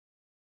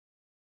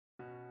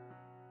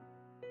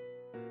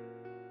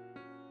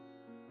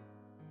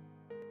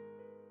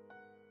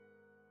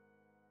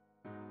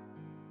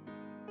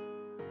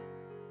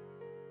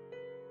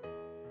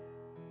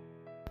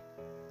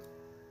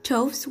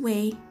Toaff's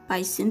Way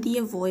by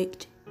Cynthia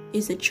Voigt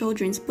is a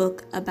children's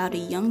book about a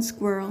young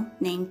squirrel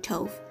named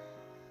Toaff.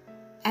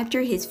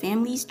 After his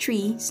family's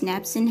tree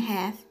snaps in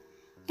half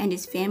and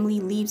his family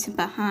leaves him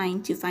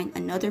behind to find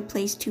another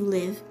place to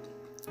live,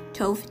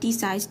 Toaff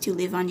decides to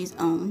live on his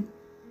own.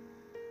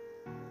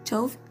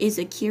 Toaff is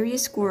a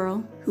curious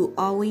squirrel who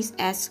always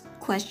asks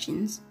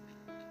questions.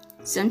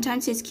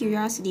 Sometimes his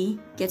curiosity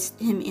gets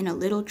him in a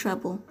little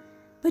trouble,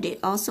 but it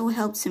also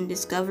helps him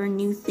discover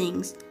new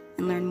things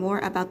and learn more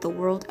about the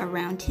world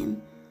around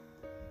him.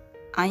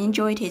 I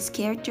enjoyed his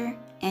character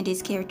and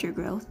his character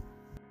growth.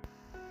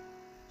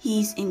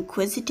 He's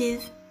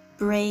inquisitive,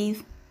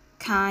 brave,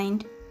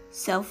 kind,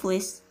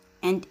 selfless,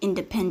 and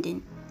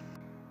independent.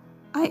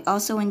 I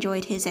also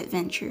enjoyed his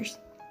adventures.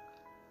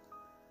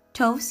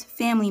 Toaff's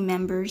family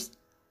members,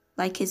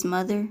 like his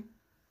mother,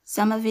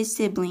 some of his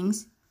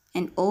siblings,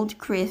 and old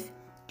Criff,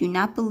 do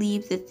not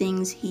believe the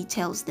things he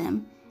tells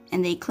them,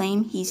 and they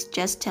claim he's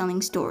just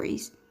telling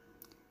stories.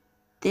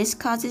 This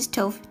causes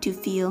Toaff to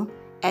feel,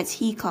 as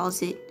he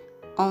calls it,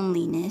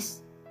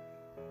 loneliness.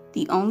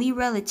 The only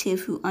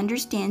relative who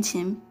understands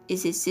him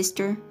is his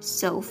sister,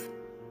 Soph.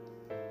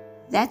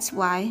 That's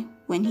why,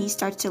 when he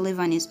starts to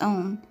live on his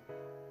own,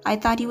 I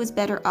thought he was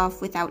better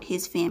off without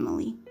his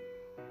family.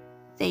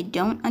 They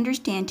don't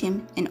understand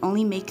him and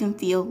only make him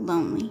feel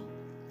lonely.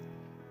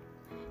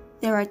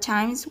 There are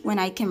times when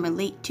I can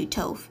relate to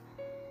Toaff.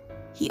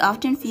 He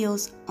often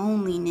feels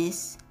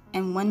loneliness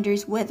and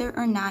wonders whether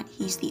or not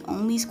he's the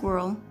only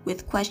squirrel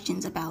with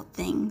questions about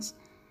things.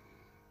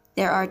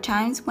 There are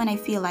times when I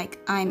feel like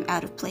I'm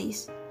out of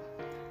place.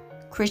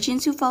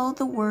 Christians who follow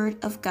the Word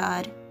of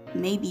God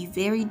may be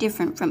very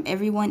different from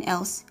everyone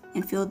else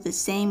and feel the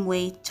same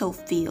way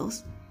Toaff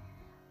feels.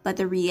 But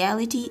the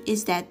reality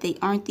is that they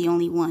aren't the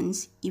only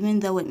ones, even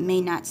though it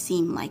may not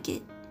seem like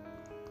it.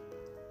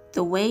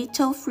 The way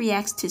Toaff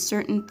reacts to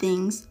certain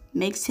things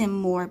makes him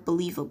more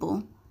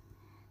believable.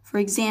 For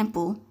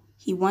example,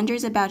 he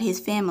wonders about his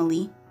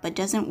family but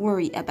doesn't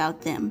worry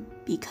about them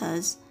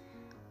because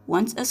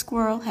once a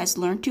squirrel has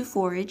learned to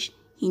forage,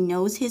 he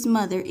knows his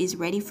mother is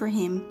ready for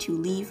him to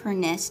leave her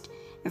nest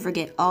and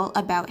forget all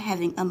about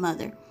having a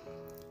mother.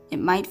 It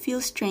might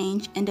feel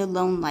strange and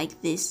alone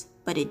like this,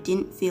 but it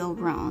didn't feel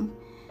wrong.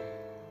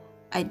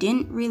 I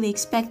didn't really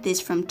expect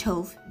this from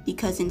Toaff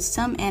because in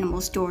some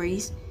animal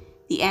stories,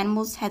 the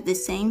animals have the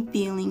same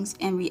feelings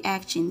and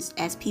reactions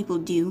as people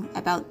do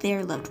about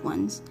their loved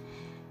ones.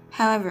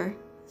 However,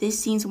 this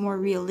seems more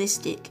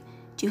realistic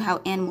to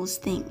how animals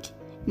think,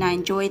 and I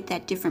enjoyed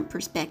that different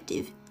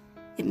perspective.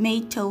 It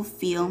made Toaff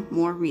feel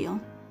more real.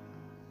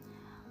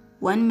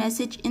 One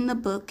message in the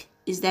book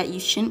is that you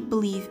shouldn't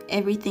believe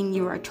everything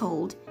you are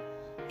told,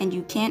 and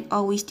you can't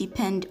always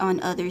depend on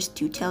others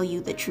to tell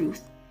you the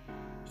truth.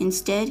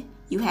 Instead,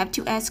 you have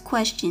to ask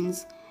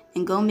questions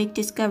and go make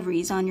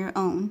discoveries on your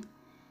own.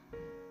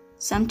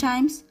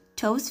 Sometimes,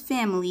 Toaff's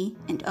family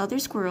and other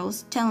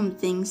squirrels tell him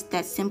things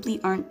that simply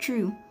aren't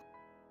true.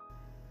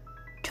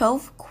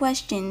 Toaff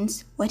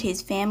questions what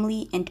his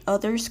family and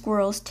other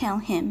squirrels tell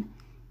him,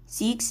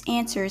 seeks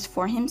answers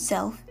for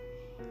himself,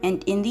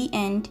 and in the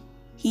end,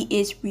 he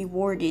is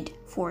rewarded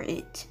for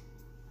it.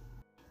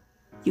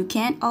 You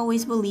can't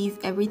always believe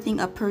everything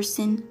a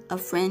person, a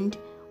friend,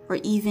 or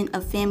even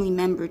a family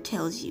member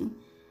tells you.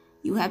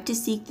 You have to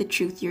seek the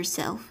truth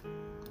yourself.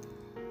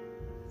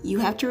 You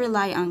have to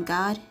rely on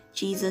God,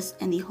 Jesus,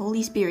 and the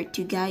Holy Spirit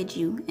to guide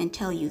you and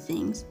tell you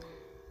things.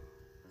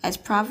 As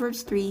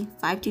Proverbs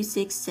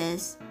 3:5-6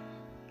 says,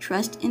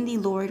 "Trust in the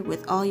Lord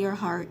with all your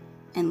heart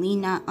and lean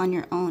not on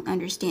your own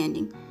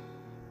understanding.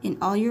 In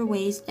all your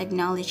ways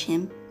acknowledge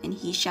him, and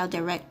he shall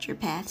direct your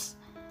paths."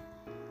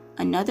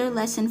 Another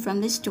lesson from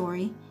this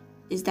story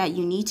is that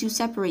you need to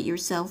separate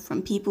yourself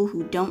from people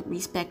who don't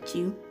respect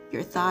you,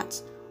 your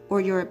thoughts, or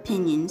your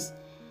opinions,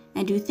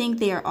 and who think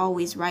they are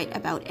always right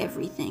about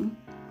everything.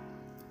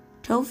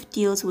 Toaff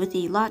deals with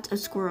a lot of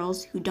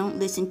squirrels who don't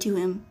listen to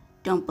him,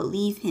 don't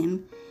believe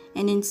him,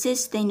 and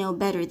insist they know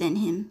better than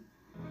him.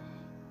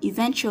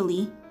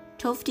 Eventually,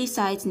 Toaff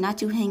decides not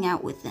to hang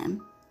out with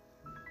them.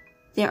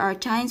 There are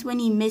times when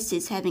he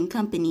misses having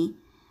company,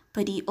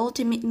 but he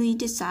ultimately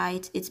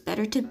decides it's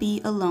better to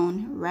be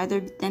alone rather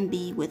than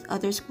be with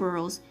other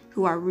squirrels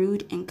who are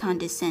rude and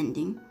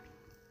condescending.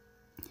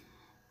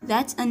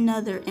 That's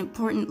another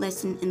important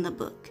lesson in the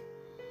book.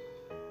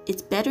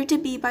 It's better to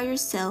be by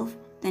yourself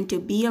than to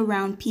be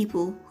around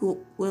people who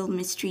will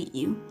mistreat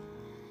you.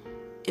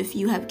 If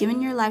you have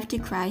given your life to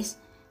Christ,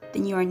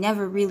 then you are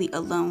never really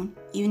alone,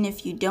 even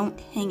if you don't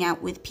hang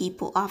out with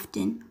people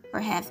often or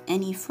have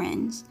any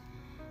friends.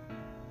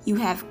 You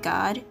have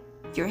God,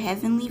 your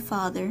Heavenly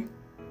Father,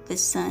 the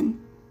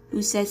Son,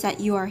 who says that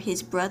you are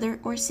His brother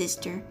or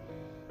sister,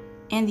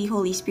 and the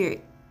Holy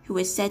Spirit, who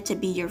is said to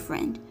be your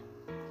friend.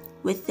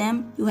 With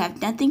them, you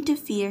have nothing to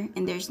fear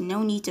and there's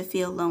no need to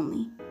feel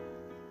lonely.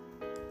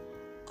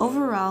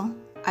 Overall,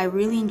 I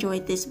really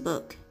enjoyed this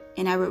book,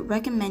 and I would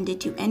recommend it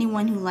to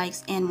anyone who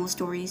likes animal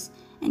stories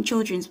and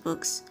children's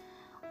books,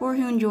 or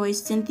who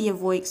enjoys Cynthia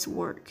Voigt's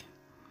work.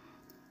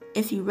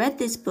 If you read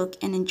this book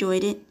and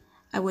enjoyed it,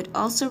 I would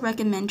also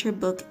recommend her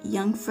book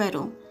Young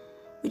Freddle,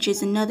 which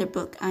is another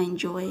book I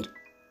enjoyed.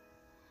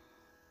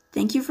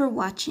 Thank you for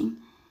watching.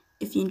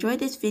 If you enjoyed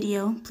this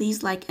video,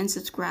 please like and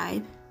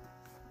subscribe.